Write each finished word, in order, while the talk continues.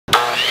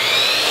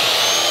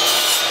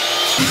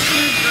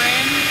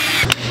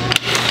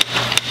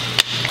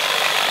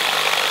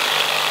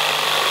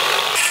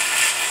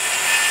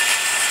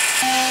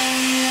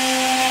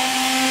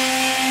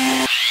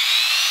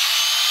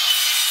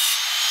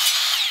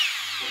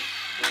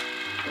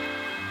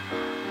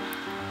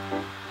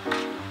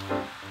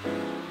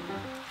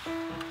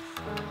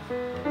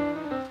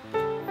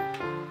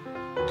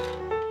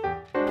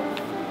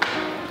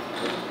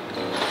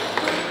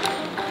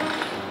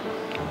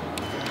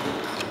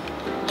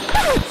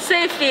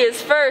Safety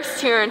is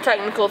first here in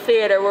technical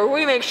theater, where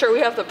we make sure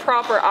we have the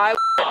proper eye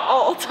at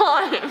all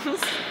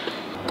times.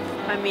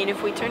 I mean,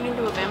 if we turned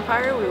into a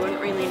vampire, we wouldn't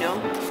really know.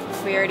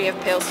 We already have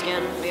pale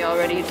skin. We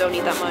already don't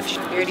eat that much.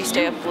 We already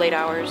stay up late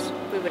hours.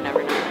 We would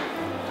never know.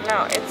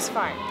 No, it's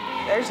fine.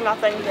 There's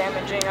nothing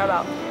damaging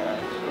about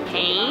it.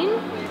 Pain,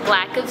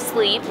 lack of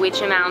sleep,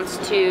 which amounts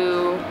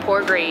to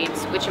poor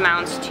grades, which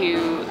amounts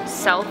to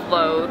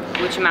self-loathe,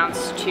 which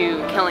amounts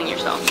to killing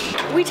yourself.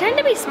 We tend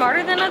to be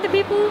smarter than other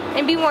people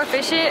and be more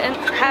efficient and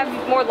have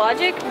more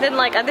logic than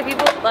like other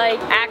people, like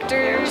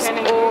actors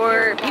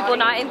or people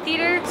not in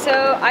theater.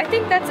 So I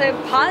think that's a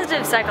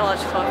positive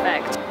psychological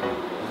effect.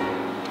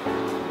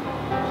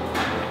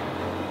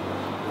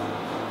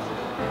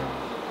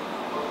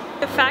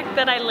 The fact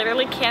that I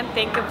literally can't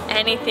think of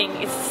anything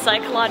is the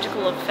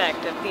psychological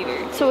effect of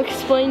theater. So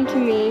explain to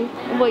me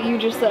what you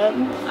just said.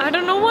 I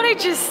don't know what I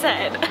just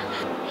said.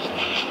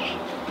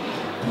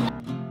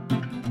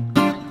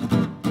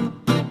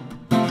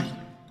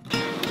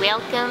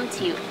 Welcome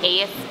to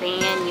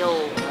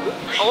Español.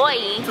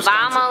 Hoy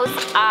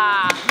vamos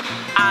a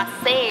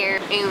hacer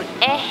un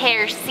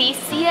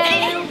ejercicio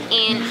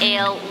en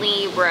el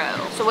libro.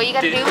 So what you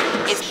gotta do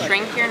is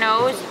shrink your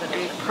nose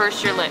and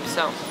purse your lips.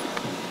 So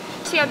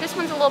see how this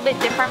one's a little bit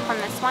different from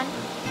this one,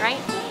 right?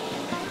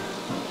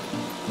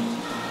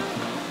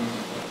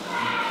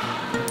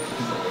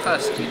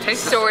 First, you take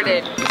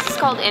Sorted. This is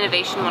called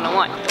Innovation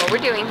 101. What we're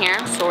doing here,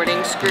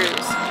 sorting screws.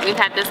 We've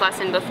had this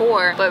lesson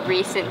before, but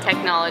recent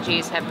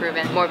technologies have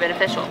proven more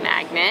beneficial.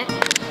 Magnet.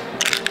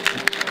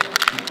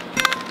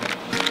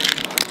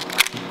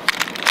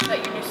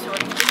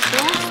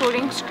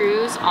 Sorting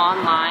screws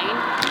online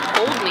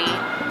told me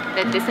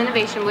that this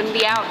innovation wouldn't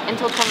be out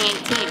until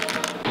 2018.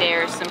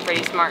 There's some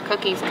pretty smart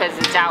cookies because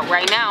it's out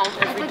right now.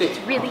 It's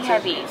really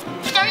heavy.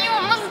 Are you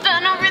almost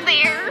done over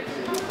there?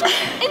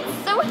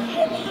 It's so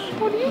heavy.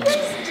 What are you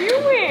guys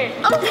doing?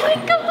 Oh my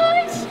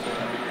gosh.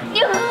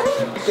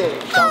 Okay,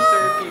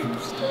 dumpster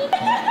abuse.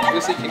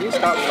 Lucy, can you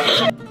stop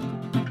that?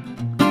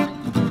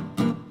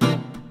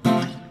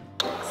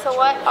 So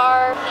what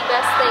are the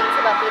best things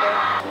about theater?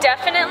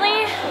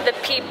 Definitely the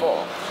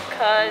people,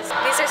 because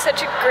these are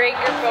such a great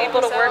group of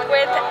people to work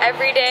with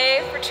every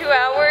day for 2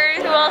 hours.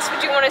 Who else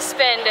would you want to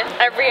spend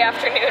every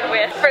afternoon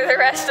with for the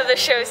rest of the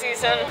show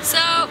season? So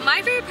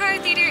my favorite part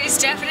of theater is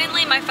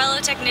definitely my fellow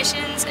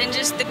technicians and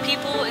just the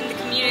people in the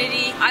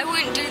community. I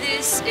wouldn't do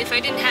this if I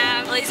didn't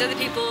have all these other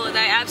people that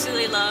I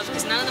absolutely love,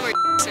 because none of them are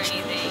or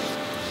anything.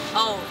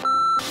 Oh.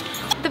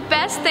 The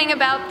best thing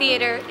about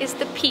theater is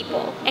the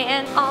people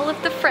and all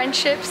of the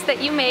friendships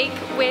that you make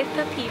with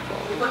the people.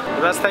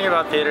 The best thing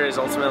about theater is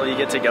ultimately you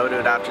get to go to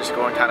it after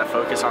school and kind of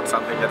focus on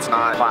something that's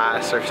not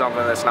class or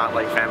something that's not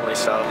like family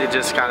stuff. It's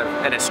just kind of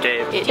an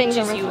escape. It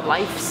teaches you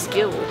life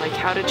skill, like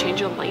how to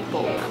change a light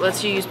bulb. It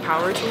lets you use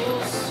power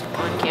tools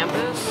on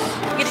campus.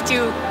 You get to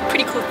do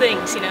pretty cool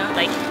things, you know,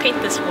 like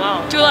paint this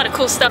wall. Do a lot of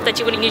cool stuff that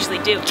you wouldn't usually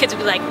do. Kids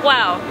would be like,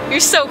 wow, you're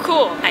so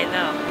cool. I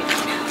know.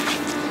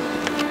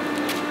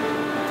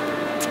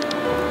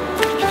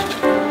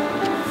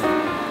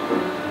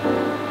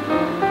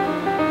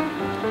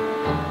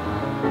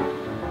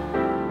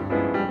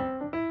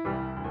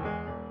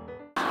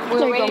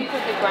 We're waiting for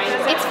the grind.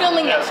 It's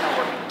filming though.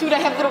 Dude, I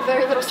have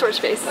very little storage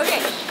space. Okay.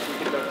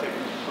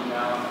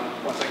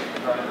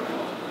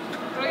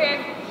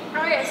 Okay.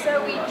 Okay,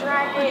 so we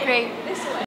drag it this way.